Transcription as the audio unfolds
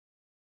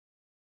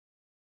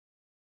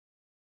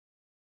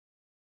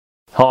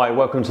Hi,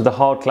 welcome to the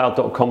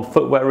hardcloud.com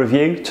footwear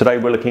review. Today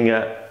we're looking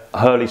at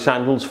Hurley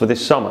sandals for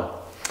this summer.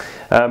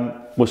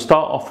 We'll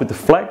start off with the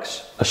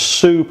Flex, a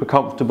super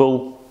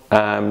comfortable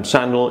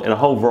sandal in a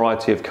whole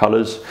variety of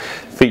colours,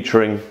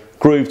 featuring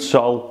grooved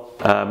sole,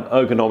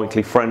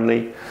 ergonomically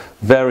friendly,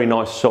 very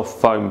nice soft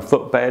foam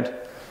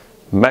footbed,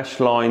 mesh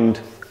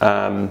lined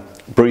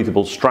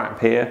breathable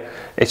strap here.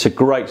 It's a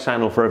great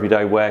sandal for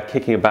everyday wear,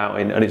 kicking about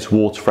in, and it's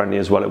water friendly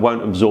as well. It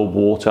won't absorb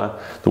water,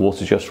 the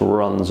water just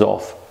runs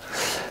off.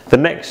 The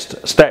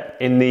next step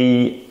in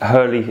the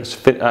Hurley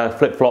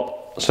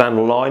flip-flop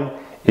sandal line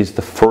is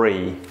the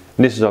Free.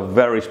 This is a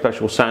very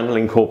special sandal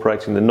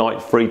incorporating the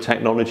Nike Free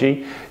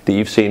technology that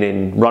you've seen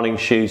in running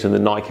shoes and the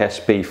Nike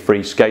SB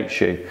Free skate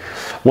shoe.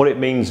 What it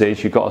means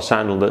is you've got a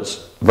sandal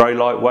that's very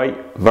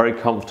lightweight, very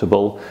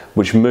comfortable,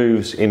 which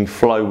moves in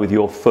flow with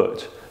your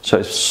foot. So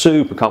it's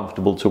super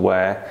comfortable to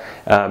wear.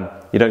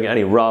 You don't get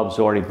any rubs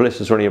or any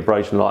blisters or any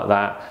abrasion like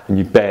that, and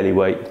you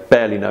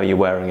barely know you're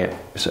wearing it.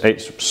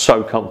 It's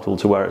so comfortable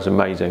to wear, it's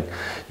amazing.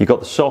 You've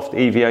got the soft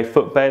EVA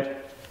footbed,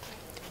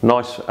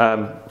 nice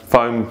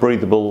foam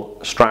breathable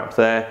strap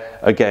there,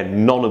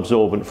 again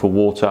non-absorbent for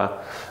water,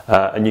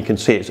 and you can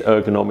see it's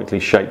ergonomically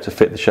shaped to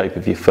fit the shape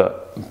of your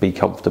foot, be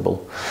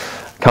comfortable.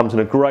 Comes in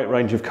a great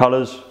range of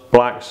colours,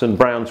 blacks and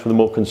browns for the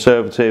more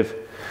conservative,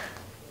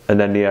 and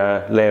then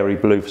the leery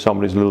blue for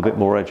someone who's a little bit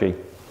more edgy.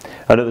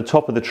 And at the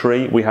top of the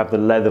tree we have the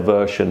leather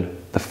version,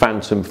 the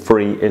Phantom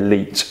Free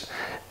Elite.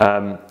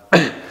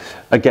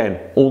 Again,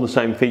 all the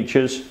same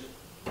features,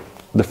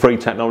 the Free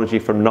technology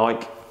from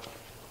Nike.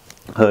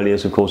 Hurley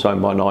is of course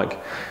owned by Nike.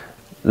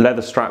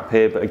 Leather strap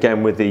here, but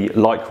again with the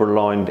lycra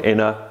lined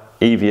inner,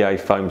 EVA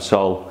foam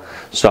sole.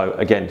 So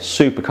again,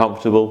 super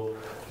comfortable,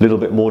 a little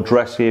bit more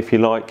dressy if you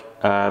like.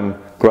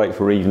 Great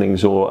for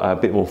evenings or a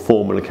bit more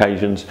formal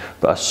occasions,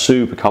 but a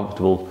super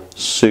comfortable,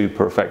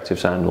 super effective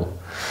sandal.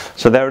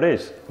 So there it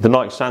is, the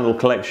Nike sandal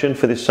collection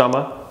for this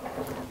summer.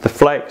 The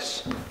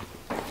Flex,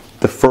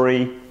 the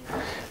Free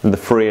and the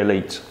Free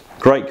Elite.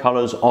 Great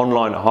colours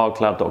online at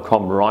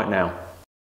hardcloud.com right now.